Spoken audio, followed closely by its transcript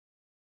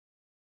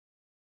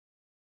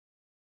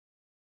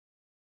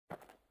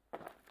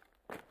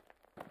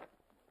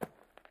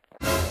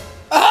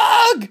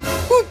dog!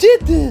 Who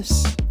did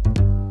this?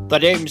 The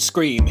dame's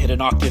scream hit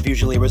an octave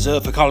usually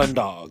reserved for calling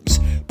dogs,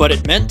 but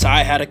it meant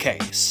I had a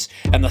case,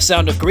 and the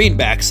sound of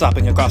greenback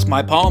slopping across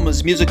my palm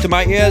was music to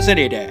my ears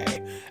any day.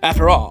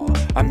 After all,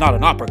 I'm not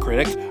an opera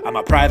critic, I'm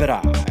a private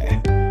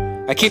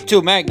eye. I keep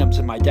 2 magnums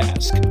in my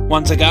desk.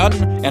 One's a gun,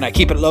 and I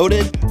keep it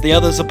loaded, the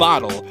other's a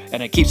bottle,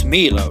 and it keeps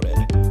me loaded.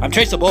 I'm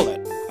Trace a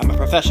Bullet, I'm a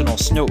professional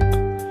snoop.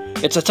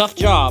 It's a tough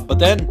job, but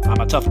then,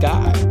 I'm a tough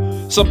guy.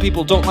 Some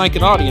people don't like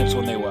an audience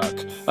when they work.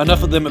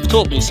 Enough of them have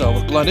told me so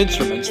with blunt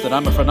instruments that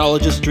I'm a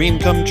phrenologist's dream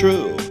come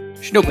true.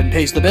 Snoopin'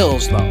 pays the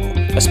bills, though.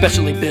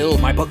 Especially Bill,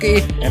 my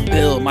bookie, and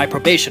Bill, my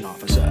probation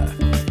officer.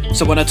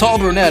 So when a tall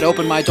brunette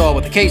opened my door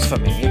with a case for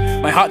me,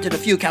 my heart did a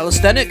few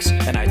calisthenics,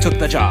 and I took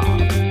the job.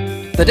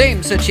 The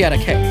dame said she had a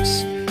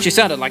case. She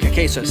sounded like a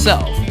case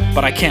herself,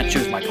 but I can't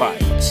choose my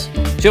clients.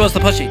 She was the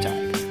pushy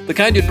type, the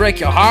kind who'd break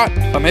your heart,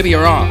 or maybe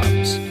your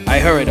arms. I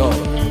hurried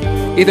over.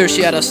 Either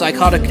she had a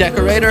psychotic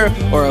decorator,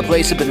 or her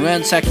place had been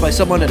ransacked by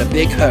someone in a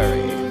big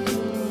hurry.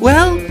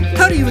 Well,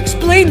 how do you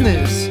explain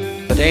this?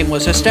 The dame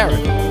was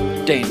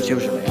hysterical. Dames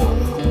usually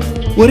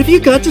are. What have you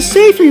got to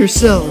say for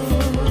yourself?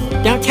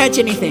 Don't touch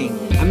anything.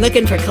 I'm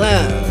looking for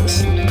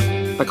clothes.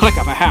 The click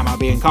of a hammer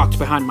being cocked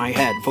behind my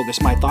head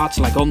focused my thoughts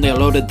like only a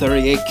loaded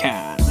 .38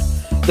 can.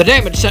 The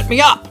dame had set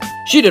me up.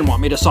 She didn't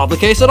want me to solve the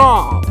case at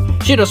all.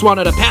 She just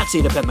wanted a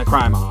patsy to pin the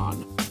crime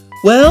on.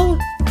 Well,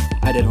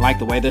 I didn't like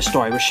the way this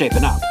story was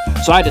shaping up,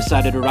 so I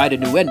decided to write a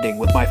new ending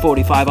with my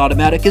 .45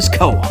 automatic as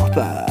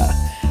co-author.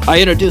 I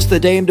introduced the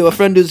dame to a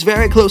friend who's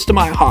very close to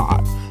my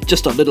heart,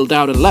 just a little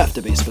down and left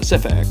to be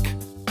specific.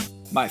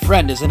 My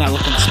friend is an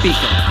eloquent speaker.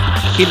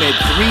 He made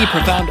 3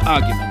 profound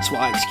arguments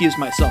while I excused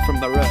myself from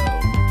the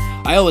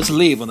room. I always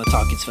leave when the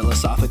talk gets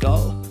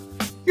philosophical.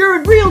 you're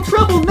in real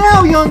trouble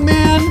now, young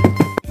man!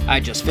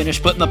 I just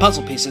finished putting the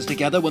puzzle pieces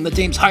together when the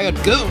dame's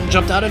hired goon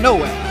jumped out of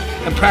nowhere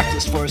and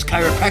practiced for his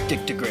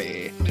chiropractic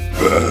degree.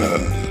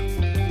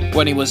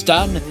 When he was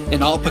done,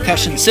 an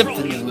all-percussion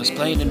symphony was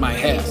playing in my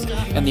head,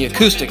 and the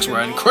acoustics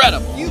were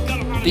incredible.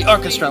 The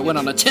orchestra went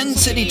on a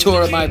 10-city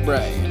tour of my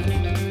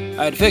brain.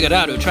 I had figured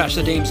out who trashed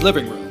the dame's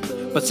living room,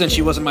 but since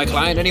she wasn't my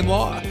client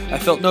anymore, I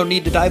felt no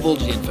need to divulge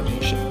the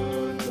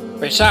information.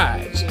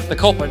 Besides, the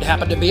culprit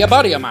happened to be a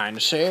buddy of mine,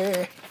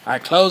 see? I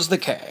closed the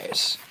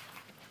case.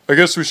 I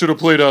guess we should have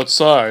played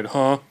outside,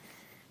 huh?